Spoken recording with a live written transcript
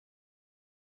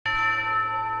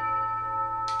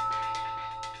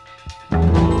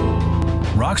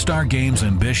Rockstar Games'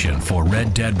 ambition for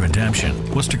Red Dead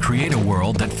Redemption was to create a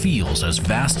world that feels as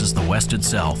vast as the West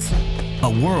itself. A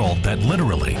world that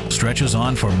literally stretches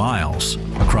on for miles,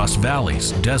 across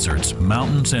valleys, deserts,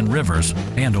 mountains, and rivers,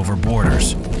 and over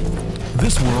borders.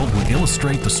 This world would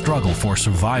illustrate the struggle for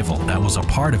survival that was a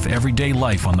part of everyday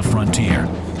life on the frontier,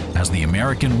 as the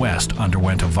American West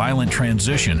underwent a violent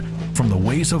transition from the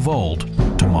ways of old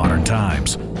to modern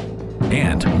times.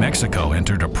 And Mexico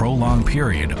entered a prolonged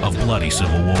period of bloody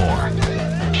civil war.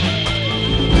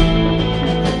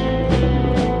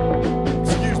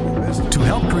 To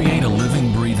help create a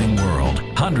living, breathing world,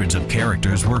 hundreds of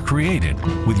characters were created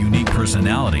with unique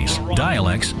personalities,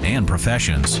 dialects, and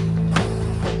professions.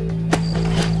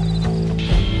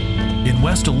 In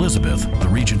West Elizabeth, the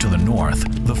region to the north,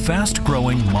 the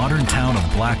fast-growing modern town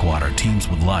of Blackwater teems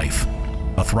with life.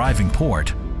 A thriving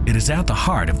port, it is at the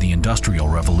heart of the Industrial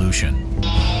Revolution.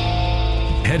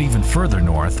 Head even further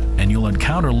north, and you'll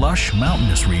encounter lush,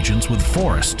 mountainous regions with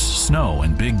forests, snow,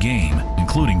 and big game,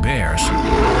 including bears.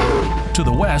 To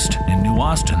the west, in New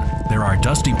Austin, there are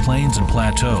dusty plains and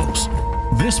plateaus.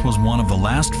 This was one of the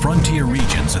last frontier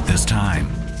regions at this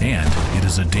time, and it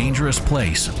is a dangerous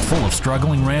place full of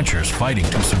struggling ranchers fighting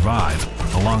to survive,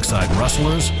 alongside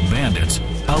rustlers, bandits,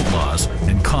 outlaws,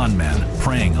 and con men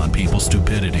preying on people's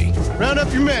stupidity. Round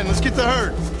up your men, let's get the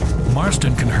herd.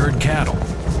 Marston can herd cattle,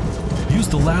 use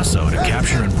the lasso to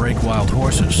capture and break wild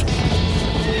horses,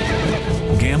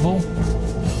 gamble,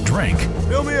 drink,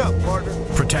 Fill me up, partner.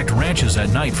 protect ranches at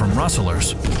night from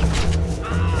rustlers,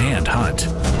 and hunt.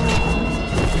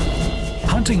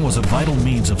 Hunting was a vital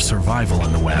means of survival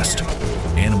in the West.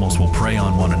 Animals will prey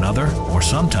on one another, or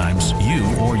sometimes you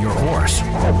or your horse.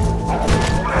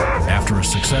 After a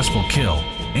successful kill,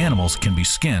 animals can be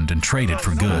skinned and traded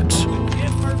for goods.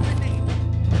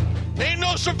 Ain't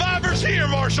no survivors here,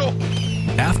 Marshal.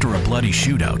 After a bloody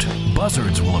shootout,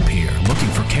 buzzards will appear looking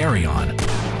for carrion.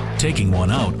 Taking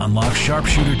one out unlocks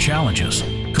sharpshooter challenges.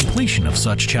 Completion of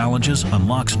such challenges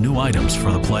unlocks new items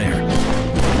for the player.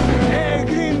 Hey,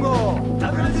 gringo.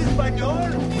 ¿Hablas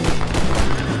español?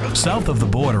 South of the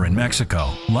border in Mexico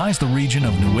lies the region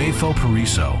of Nuevo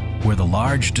Paraiso, where the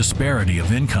large disparity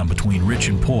of income between rich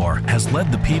and poor has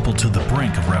led the people to the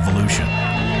brink of revolution.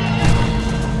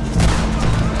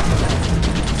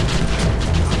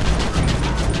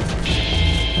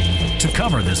 To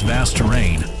cover this vast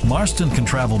terrain, Marston can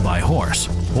travel by horse,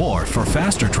 or for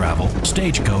faster travel,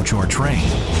 stagecoach or train.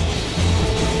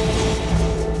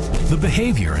 The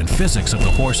behavior and physics of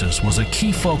the horses was a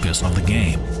key focus of the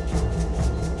game.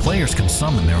 Players can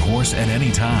summon their horse at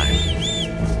any time.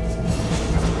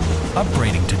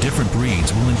 Upgrading to different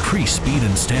breeds will increase speed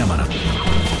and stamina.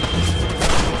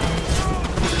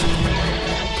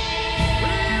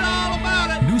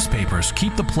 Newspapers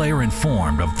keep the player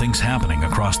informed of things happening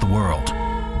across the world.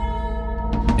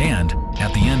 And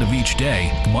at the end of each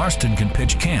day, Marston can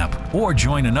pitch camp or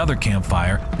join another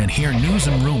campfire and hear news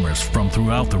and rumors from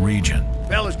throughout the region.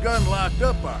 Fella's gun locked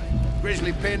up on him.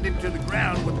 Grizzly pinned him to the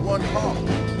ground with one paw.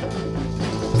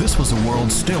 This was a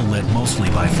world still lit mostly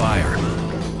by fire.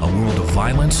 A world of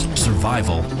violence,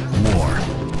 survival, war.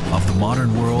 Of the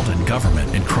modern world and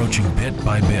government encroaching bit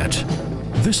by bit.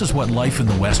 This is what life in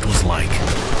the West was like.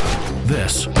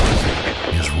 This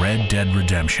is Red Dead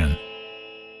Redemption.